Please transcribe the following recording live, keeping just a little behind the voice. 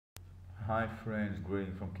Hi friends,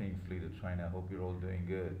 greeting from Kingsley the trainer. Hope you're all doing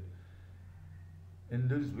good. In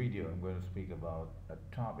this video, I'm going to speak about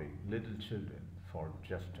a topic, little children, for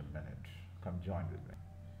just a minute. Come join with me.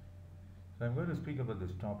 So I'm going to speak about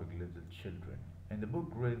this topic, little children. In the book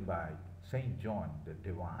written by Saint John the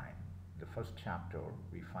Divine, the first chapter,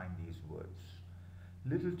 we find these words: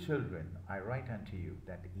 Little children, I write unto you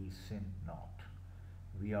that ye sin not.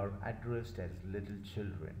 We are addressed as little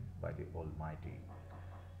children by the Almighty.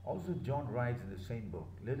 Also, John writes in the same book,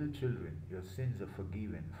 Little children, your sins are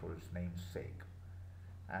forgiven for his name's sake.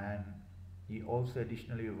 And he also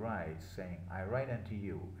additionally writes, saying, I write unto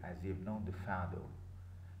you as ye have known the Father.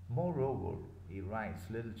 Moreover, he writes,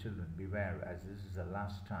 Little children, beware, as this is the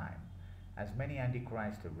last time, as many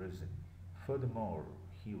antichrists have risen. Furthermore,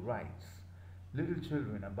 he writes, Little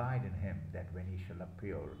children, abide in him, that when he shall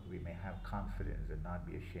appear, we may have confidence and not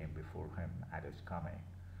be ashamed before him at his coming.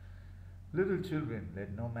 Little children,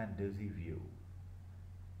 let no man deceive you,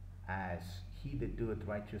 as he that doeth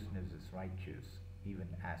righteousness is righteous, even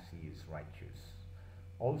as he is righteous.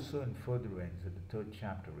 Also in furtherance of the third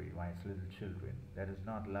chapter he writes, Little children, let us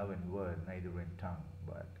not love in word, neither in tongue,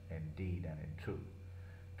 but in deed and in truth.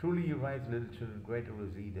 Truly he writes, Little children, greater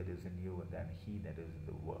is he that is in you than he that is in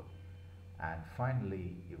the world. And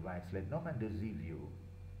finally he writes, let no man deceive you,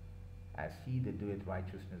 as he that doeth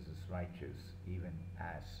righteousness is righteous, even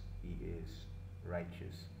as he is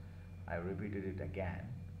righteous. I repeated it again.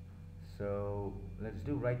 So let's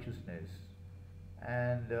do righteousness.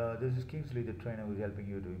 And this is Kingsley the trainer, who is helping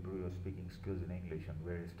you to improve your speaking skills in English on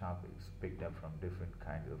various topics picked up from different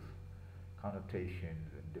kinds of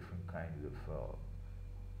connotations and different kinds of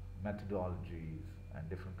methodologies and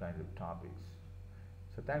different kinds of topics.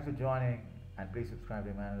 So thanks for joining, and please subscribe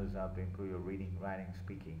to Emmanuel's Hub to improve your reading, writing,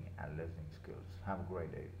 speaking and listening skills. Have a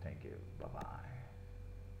great day. Thank you. Bye-bye.